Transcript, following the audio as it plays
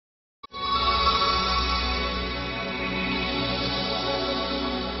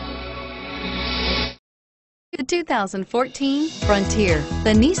2014 Frontier.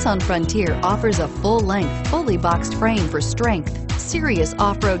 The Nissan Frontier offers a full-length, fully boxed frame for strength, serious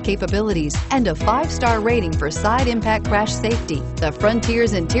off-road capabilities, and a 5-star rating for side impact crash safety. The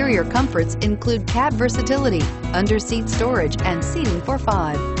Frontier's interior comforts include cab versatility, under-seat storage, and seating for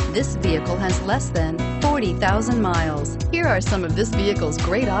 5. This vehicle has less than 40,000 miles. Here are some of this vehicle's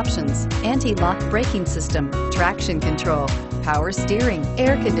great options: anti-lock braking system, traction control, power steering,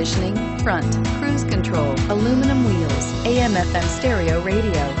 air conditioning, front, cruise control, aluminum wheels, AM/FM stereo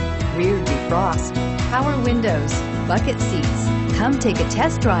radio, rear defrost, power windows, bucket seats. Come take a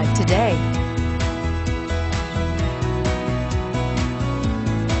test drive today.